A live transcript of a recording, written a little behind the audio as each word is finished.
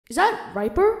Is that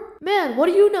Riper? Man, what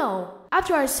do you know?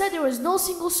 After I said there was no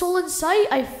single soul in sight,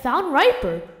 I found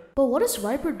Riper. But what is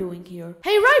Riper doing here?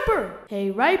 Hey, Riper!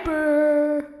 Hey,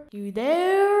 Riper! You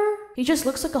there? He just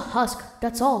looks like a husk,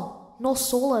 that's all. No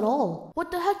soul at all. What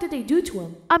the heck did they do to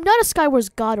him? I'm not a Skywars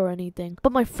god or anything,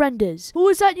 but my friend is. Who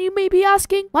is that, you may be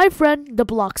asking? My friend, the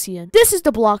Bloxian. This is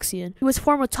the Bloxian. He was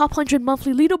former top 100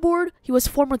 monthly leaderboard. He was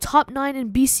former top 9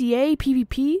 in BCA,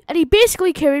 PvP, and he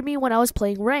basically carried me when I was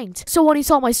playing ranked. So when he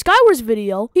saw my Skywars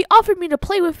video, he offered me to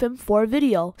play with him for a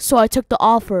video. So I took the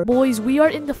offer. Boys, we are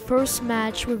in the first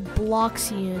match with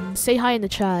Bloxian. Say hi in the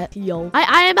chat. Yo.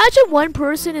 I imagine one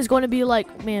person is going to be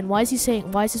like, man, why is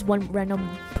this one random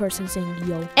person saying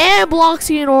yo? And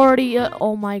Bloxian already,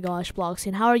 oh my gosh,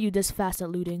 Bloxian, how are you this fast at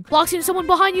looting? Bloxian, someone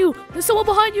behind you! There's someone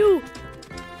behind you!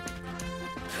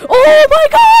 Oh my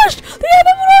gosh! They have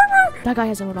emerald armor! That guy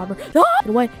has emerald armor. Ah! Get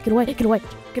away, get away, get away.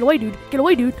 Get away, dude. Get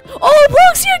away, dude. Oh,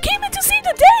 Bloxian came in to save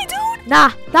the day, dude!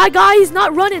 Nah, that guy is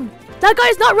not running. That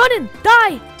guy's not running.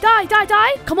 Die, die, die,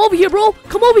 die. Come over here, bro.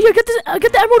 Come over here. Get the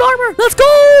emerald armor. Let's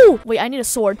go. Wait, I need a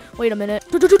sword. Wait a minute.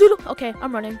 Okay,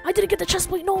 I'm running. I didn't get the chest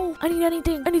plate. No, I need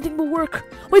anything. Anything will work.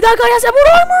 Wait, that guy has emerald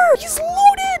armor. He's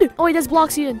loaded. Oh, wait, that's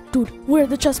Bloxian. Dude, where are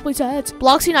the chest plates at?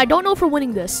 Bloxian, I don't know if we're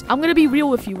winning this. I'm gonna be real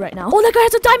with you right now. Oh, that guy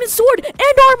has a diamond sword and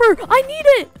armor. I need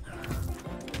it.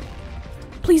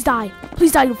 Please die.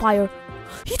 Please die to fire.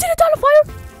 He didn't die to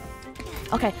fire.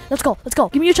 Okay, let's go. Let's go.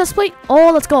 Give me your chest plate.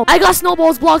 Oh, let's go. I got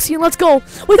snowballs, Bloxian. Let's go. Wait,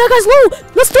 that guy's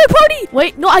low. Let's third party.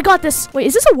 Wait, no, I got this. Wait,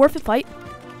 is this a worth it fight?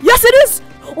 Yes, it is.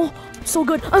 Oh, I'm so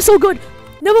good. I'm so good.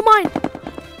 Never mind.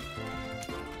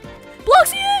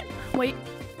 Bloxian. Wait.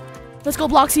 Let's go,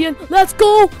 Bloxian. Let's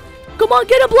go. Come on,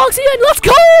 get him, Bloxian. Let's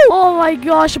go. Oh my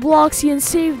gosh, Bloxian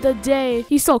saved the day.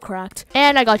 He's so cracked.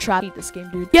 And I got trapped. Beat this game,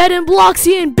 dude. Get him,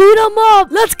 Bloxian. Beat him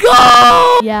up. Let's go.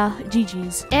 Yeah,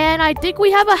 GG's. And I think we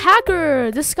have a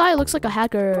hacker. This guy looks like a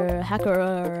hacker.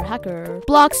 Hacker.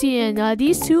 Bloxian.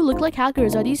 These two look like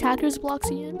hackers. Are these hackers,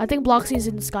 Bloxian? I think Bloxian's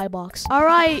in the skybox. All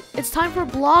right, it's time for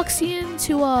Bloxian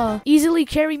to easily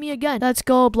carry me again. Let's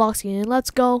go, Bloxian. Let's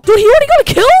go. Dude, he already got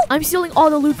a kill? I'm stealing all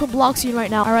the loot from Bloxian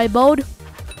right now. All right, Bode.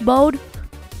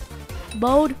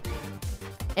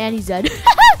 And he's dead.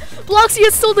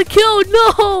 Bloxian stole the kill.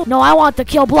 No, I want the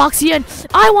kill, Bloxian.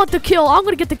 I want the kill. I'm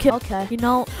gonna get the kill. Okay, you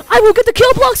know, I will get the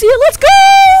kill, Bloxian. Let's go.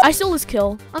 I stole his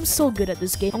kill. I'm so good at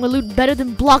this game. I'm gonna loot better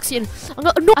than Bloxian.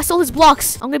 No, I stole his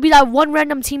blocks. I'm gonna be that one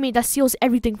random teammate that steals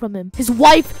everything from him. His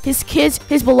wife, his kids,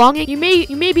 his belonging. You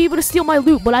may be able to steal my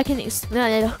loot, but I can.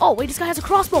 Oh wait, this guy has a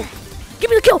crossbow. Give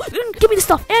me the kill. Give me the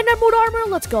stuff and emerald armor.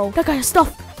 Let's go. That guy has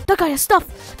stuff. That guy has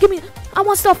stuff. Give me. I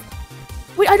want stuff.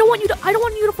 Wait, I don't want you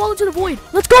to fall into the void.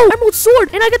 Let's go. Emerald sword,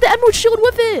 and I get the emerald shield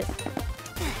with it.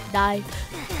 Die.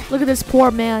 Look at this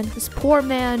poor man. This poor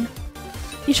man.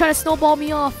 He's trying to snowball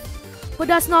me off, but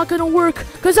that's not gonna work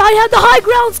because I had the high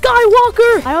ground,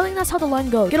 Skywalker. I don't think that's how the line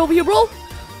goes. Get over here, bro.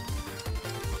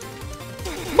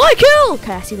 My kill.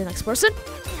 Okay, I see the next person.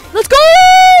 Let's go.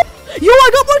 Yo, I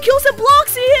got more kills than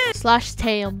Bloxian. Slash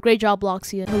Tam. Great job,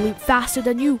 Bloxian. I loot faster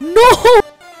than you. No.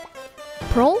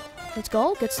 Pearl, let's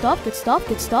go. Get stuff, get stuff,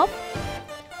 get stuff.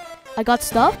 I got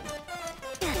stuff.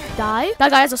 Die.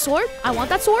 That guy has a sword. I want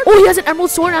that sword. Oh, he has an emerald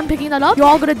sword and I'm picking that up. You're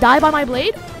all gonna die by my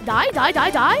blade. Die, die,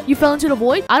 die, die. You fell into the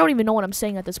void. I don't even know what I'm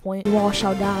saying at this point. You all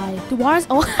shall die. Dude, why is...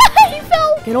 Oh, he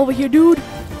fell. Get over here, dude.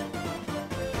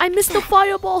 I missed the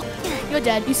fireball. You're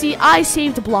dead. You see, I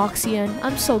saved Bloxian.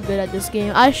 I'm so good at this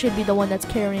game. I should be the one that's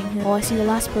carrying him. Oh, I see the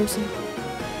last person.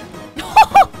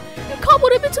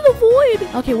 Put him into the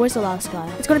void. Okay, where's the last guy?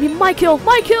 It's gonna be my kill.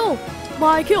 My kill.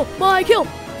 My kill. My kill.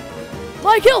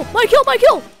 My kill. My kill. My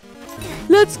kill.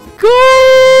 Let's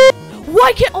go.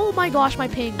 Why can't... Oh my gosh, my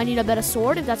ping. I need a better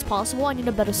sword if that's possible. I need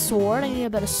a better sword. I need a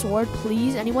better sword.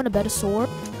 Please, anyone a better sword?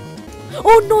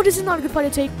 Oh no, this is not a good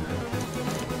fight to take.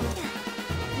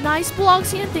 Nice,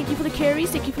 Bloxian. Thank you for the carries.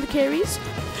 Thank you for the carries.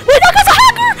 Wait, that guy's a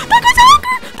hacker. That guy's a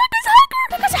hacker. That guy's a hacker.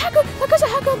 That guy's a hacker. That guy's a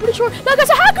hacker. I'm pretty sure. That guy's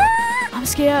a hacker. I'm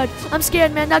scared. I'm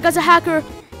scared, man. That guy's a hacker.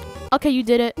 Okay, you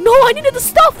did it. No, I needed the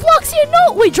stuff, Bloxian.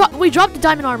 No. Wait, drop the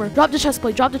diamond armor. Drop the chest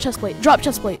plate. Drop the chest plate. Drop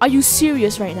chest plate. Are you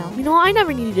serious right now? You know, I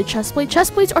never needed a chest plate.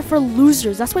 Chest plates are for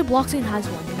losers. That's why Bloxian has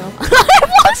one, you know?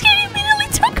 Bloxian immediately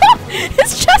took off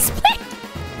his chest plate.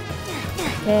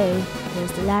 Hey,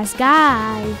 there's the last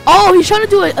guy. Oh, he's trying to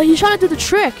do it. He's trying to do the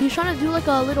trick. He's trying to do like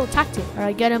a little tactic. All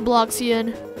right, get him,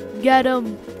 Bloxian. Get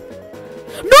him.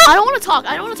 No! I don't want to talk.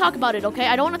 I don't want to talk about it, okay?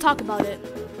 I don't want to talk about it.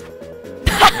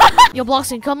 Yo,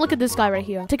 Bloxian, come look at this guy right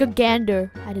here. Take a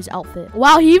gander at his outfit.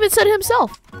 Wow, he even said it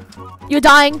himself. You're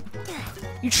dying.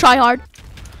 You try hard.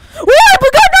 What? We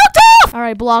got knocked off! All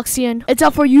right, Bloxian. It's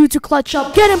up for you to clutch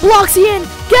up. Get him, Bloxian.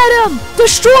 Get him.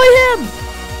 Destroy him.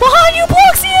 behind you,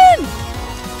 Bloxian!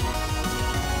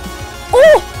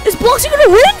 Oh, is Bloxian gonna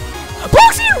win?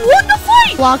 Bloxian won the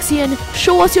fight! Bloxian,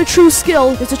 show us your true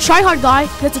skill. There's a tryhard guy.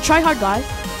 That's a tryhard guy.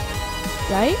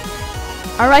 Right?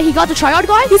 Alright, he got the tryhard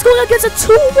guy. He's going against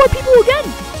two more people again.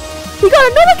 He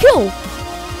got another kill.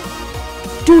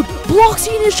 Dude,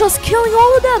 Bloxian is just killing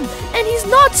all of them. And he's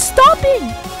not stopping.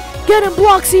 Get him,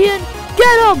 Bloxian.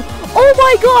 Get him. Oh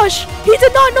my gosh. He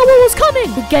did not know what was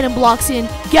coming. Get him, Bloxian.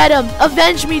 Get him.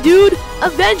 Avenge me, dude.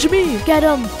 Avenge me. Get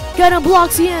him. Get him,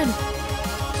 Bloxian.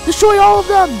 Destroy all of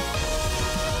them.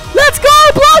 Let's go,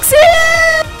 Bloxian!